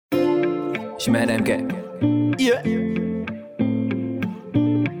Je mad Emkay. Yeah.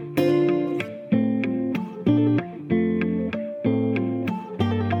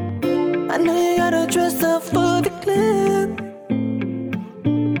 I know you gotta dress up for the club.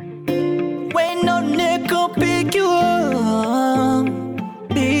 Wait, no nigga pick you up,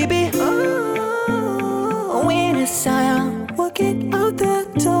 baby. When it's time, walking out the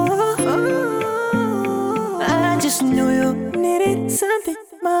door, I just knew you needed something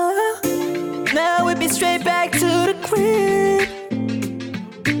more. Now we'll be straight back to the crib.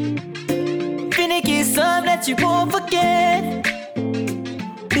 Finna get some that you won't forget,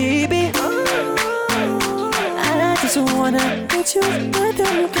 baby. And I just wanna put you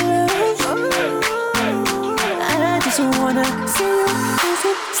under clothes. And I just wanna see you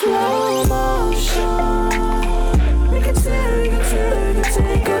in slow motion. We can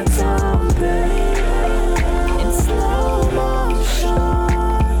take our time, baby. In slow motion.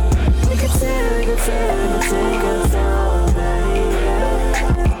 We can take our time, baby.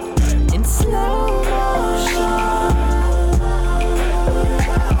 In slow motion.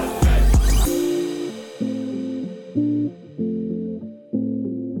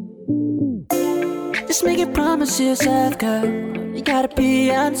 Just make a promise to yourself, girl. You gotta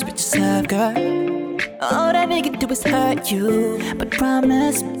be honest with yourself, girl. All that nigga do is hurt you, but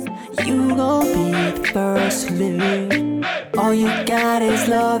promise me you gon' be the first to leave. All you got is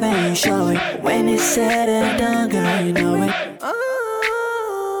love and you show it. When it's said and done, girl, you know it.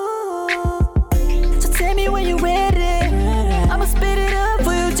 So tell me when you're ready. I'ma spit it up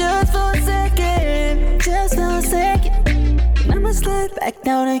for you just for a second. Just for a second. And I'ma slide back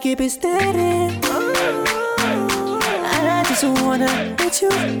down and keep it steady. And I just wanna put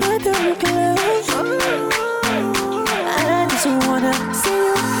you under the clothes. And I just wanna see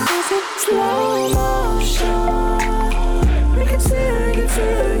you in slow motion. We can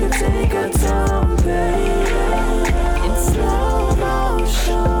take our time.